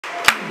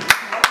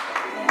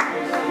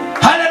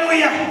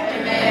Hallelujah.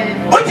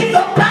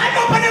 Uchibva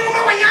pano pane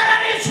kumwe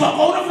kwanyararitswa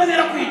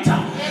kwaunofanira kuita.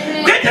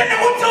 Kuita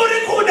nekuti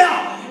uri kuda.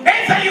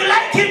 Either you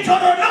like it or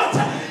not.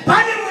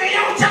 Pane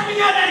mweya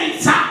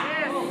uchakunyaradza.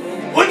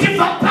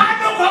 Uchibva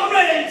pano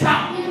kwaunoenda.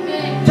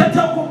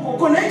 Tata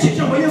kuna ichi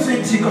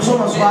chinozoitika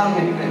somazuva ano.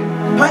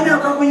 Pane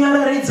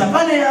akakunyararidza,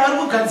 pane ari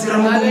kugadzira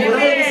mudumbu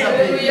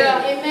raElizabeth.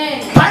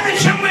 Pane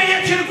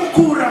chimweya chiri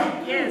kukura.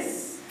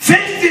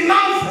 First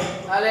month.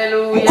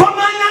 Hallelujah.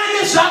 Ukomana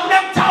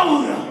nezvakuda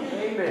kutaura.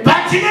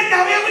 Patine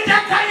ndau yekuti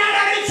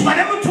akanyararidzwa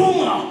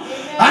nemutumwa.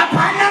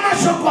 Hapana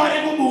mashoko ari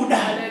kubuda.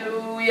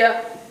 Hallelujah.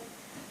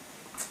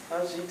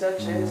 Azvita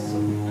Jesu.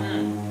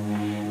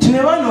 Tine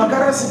vanhu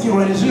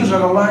vakarasikirwa nezvinhu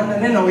zvakawanda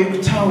nenhau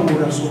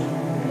yekutaura so.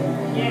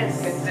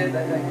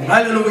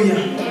 Hallelujah.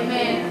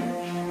 Amen.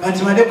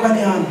 But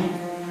madekwane ano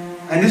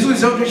handisi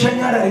kuziva kuti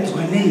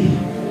uchanyararidzwa nei.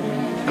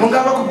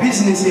 Ungava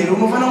kubusiness here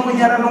unofanira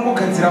kunyarara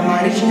ungogadzira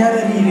mari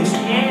chinyararire.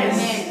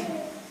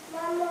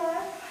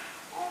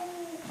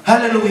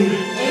 Hallelujah.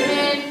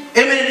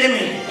 Amen.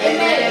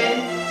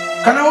 Amen.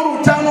 Kana uri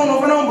utano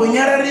unofanira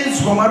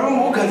kumbonyararidzwa mari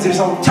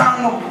umbogadzirisa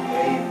utano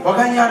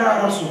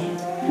wakanyarara so.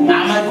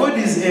 My God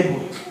is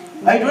able.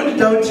 I don't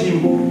doubt him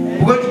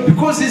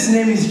because his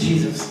name is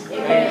Jesus.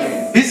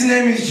 His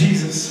name is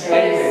Jesus.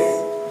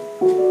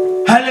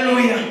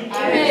 Hallelujah.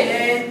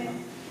 Amen.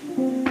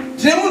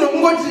 Tine munhu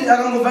kungoti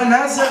akangobva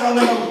nhasi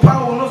akangoenda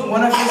kuPaul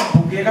unozomona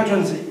Facebook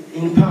yakatonzi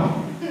in Paul.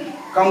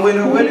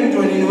 Akangoenda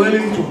Wellington in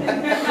Wellington.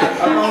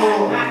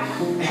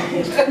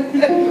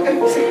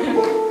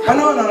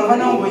 Kana vanhu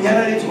vanofanira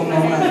kumbonyararidzwa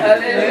mwaMwari.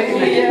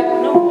 Hallelujah.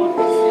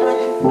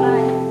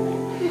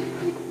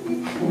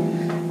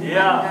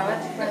 Yeah.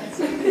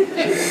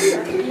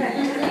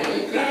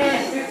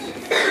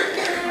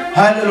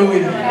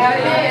 Hallelujah.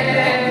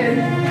 Amen.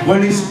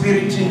 Holy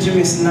Spirit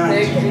intimacy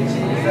night. Thank you,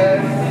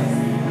 Jesus.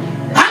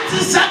 Ati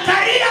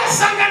Zakaria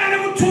sangana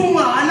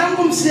nemutumwa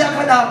anangomsiya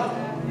akadaro.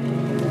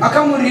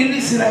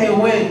 Akamurilisira a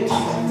word.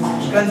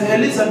 Zvikanzi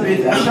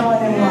Elizabeth achava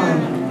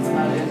nemwana.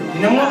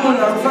 Nemumwe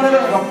munhu akufanira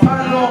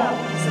kupano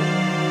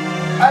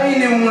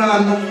aine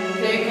mwana.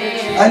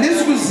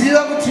 Handisi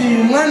kuziva kuti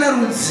mwana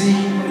rudzi.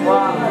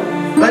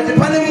 But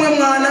pane mumwe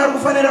mwana ari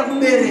kufanira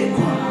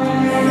kuberekwa.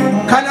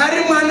 Kana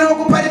ari mwana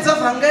wekuparidza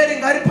vhangeri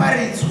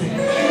ngariparidzwe.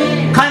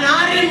 Kana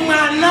ari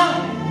mwana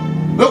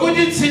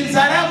wekuti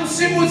tsinza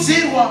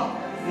rakusimudzirwa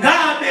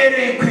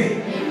ngaaberekwe.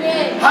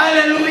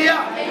 Hallelujah.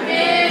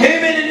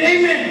 Amen and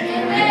amen.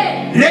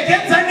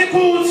 Rekedzani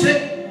kuudze.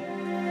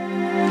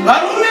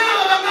 Varume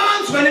ava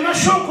vakavanzwa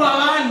nemashoko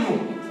avanhu.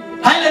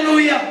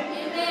 Hallelujah.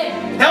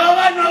 Ava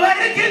vanhu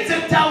havarekedze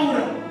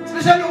kutaura.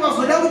 Especially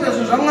ukazoda kuita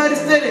zvinhu zvaMwari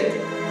straight.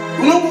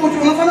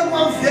 Unofanira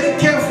kuva very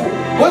careful.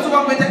 Because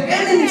ukagoita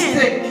any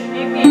mistake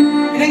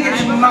inenge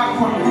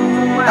ichimakwa.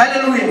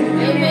 Hallelujah.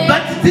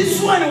 But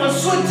this one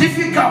was so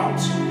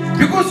difficult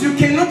because you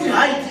cannot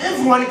hide.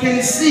 Everyone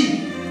can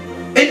see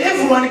and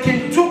everyone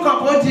can talk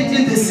about it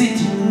in the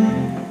city.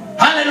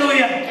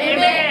 Hallelujah.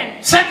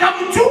 Amen. Saka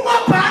mtumwa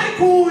pari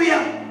kuuya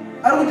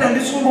ari kuti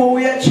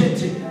handisungouya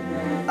chete.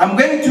 I'm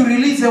going to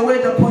release a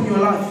word upon your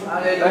life.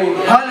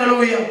 Hallelujah.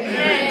 Hallelujah.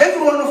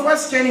 Every one of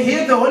us can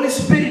hear the Holy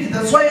Spirit.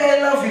 That's why I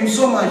love him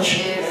so much.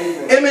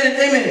 Amen and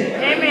amen.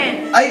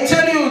 Amen. I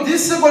tell you,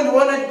 this second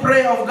honored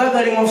prayer of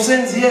gathering of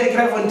saints here at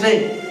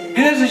Krafontein.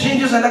 Ine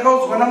zvizhinji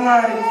zvandakaudzwa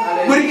naMwari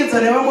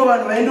kuburikidza nevamwe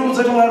vanhu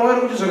vaindiudza kuti Mwari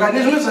vari kuti zvakati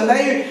nezvimwe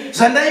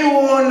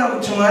zvandaiona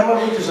kuti Mwari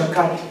vari kuti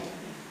zvakati.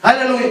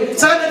 Hallelujah.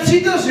 Saka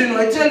tichiita zvinhu,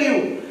 I tell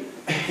you.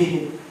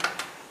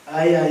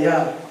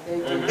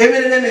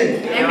 Amen and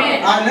amen.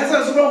 Nhasi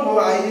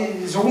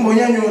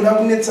zvokumbonyanyoda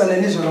kunetsana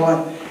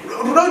nezvakawanda.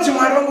 Toda kuti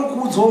Mwari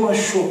vangokuudzawo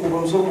mashoko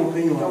pamusoro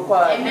poupenyu hwako.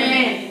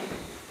 Amen.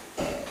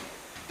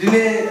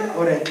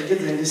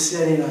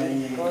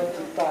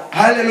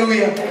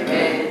 Hallelujah.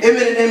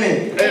 Amen and amen.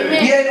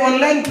 We are an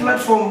online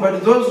platform,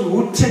 but those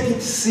who take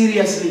it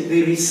seriously,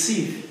 they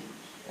receive.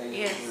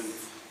 Yes.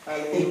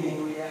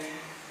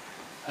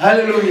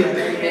 Hallelujah.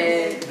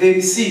 Amen. They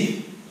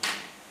receive.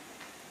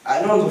 I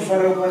don't know if I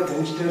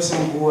tell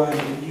someone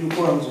you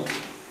go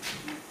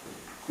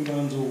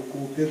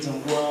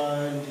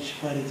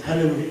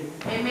hallelujah.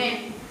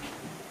 Amen.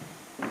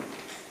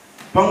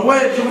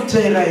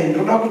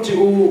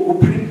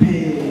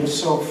 Prepare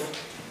yourself.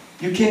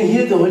 You can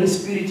hear the Holy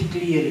Spirit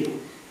clearly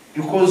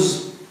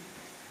because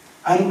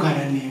I'm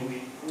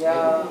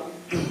Yeah.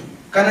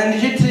 Kana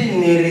ndichiti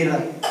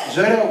nherera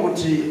zvareva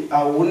kuti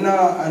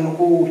hauna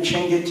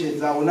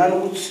anokuchengetedza, hauna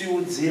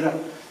anokutsiudzira,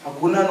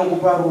 hakuna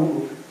anokupa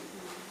rudo.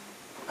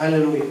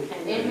 Hallelujah.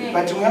 Amen.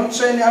 But mweya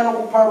mutsvene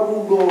anokupa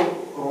rudo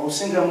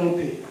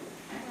rwausingamupe.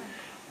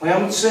 Mweya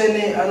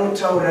mutsvene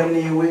anotaura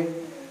newe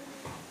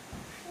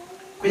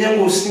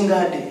kunyange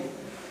usingade.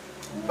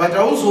 But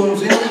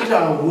hauzonzwi nekuti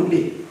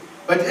hahude.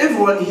 But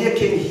everyone here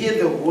can hear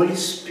the Holy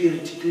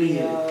Spirit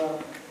clearly.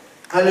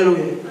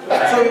 Hallelujah.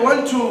 So we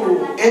want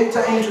to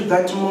enter into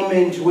that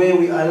moment where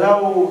we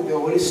allow the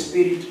Holy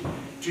Spirit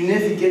to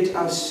navigate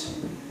us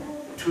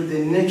to the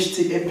next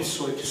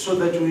episode so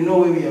that we know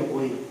where we are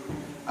going.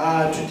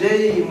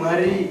 Today,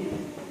 Mary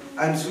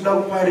handisuda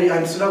kupari,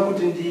 handisuda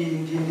kuti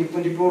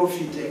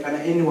ndiprofite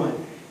kana anyone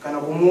kana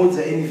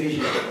kumuudza any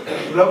vision.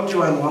 Ndoda kuti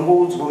vanhu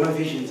vangoudzwa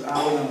mavisions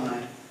avo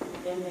naMwari.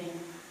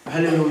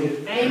 Hallelujah.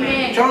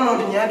 Amen. Chaona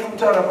kuti nyaya tiri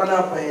kutaura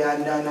panapa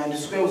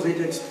handiswera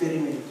kuzoita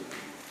experiment.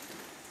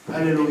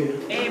 Hallelujah.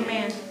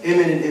 Amen.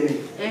 Amen and amen.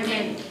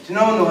 Amen. Tina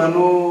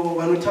vanhu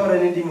vanotaura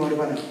nendimi vari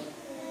panapa.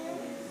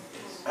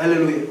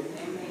 Hallelujah.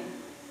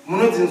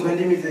 Munodzinzwa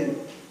ndimi dzenyu.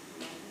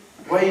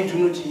 Why you do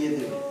not hear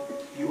them?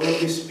 You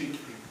only speak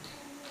them.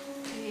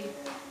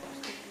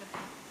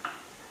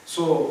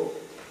 So,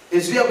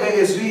 as we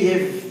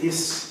have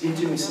this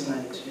intimacy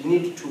night, we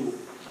need to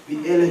be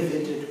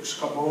elevated to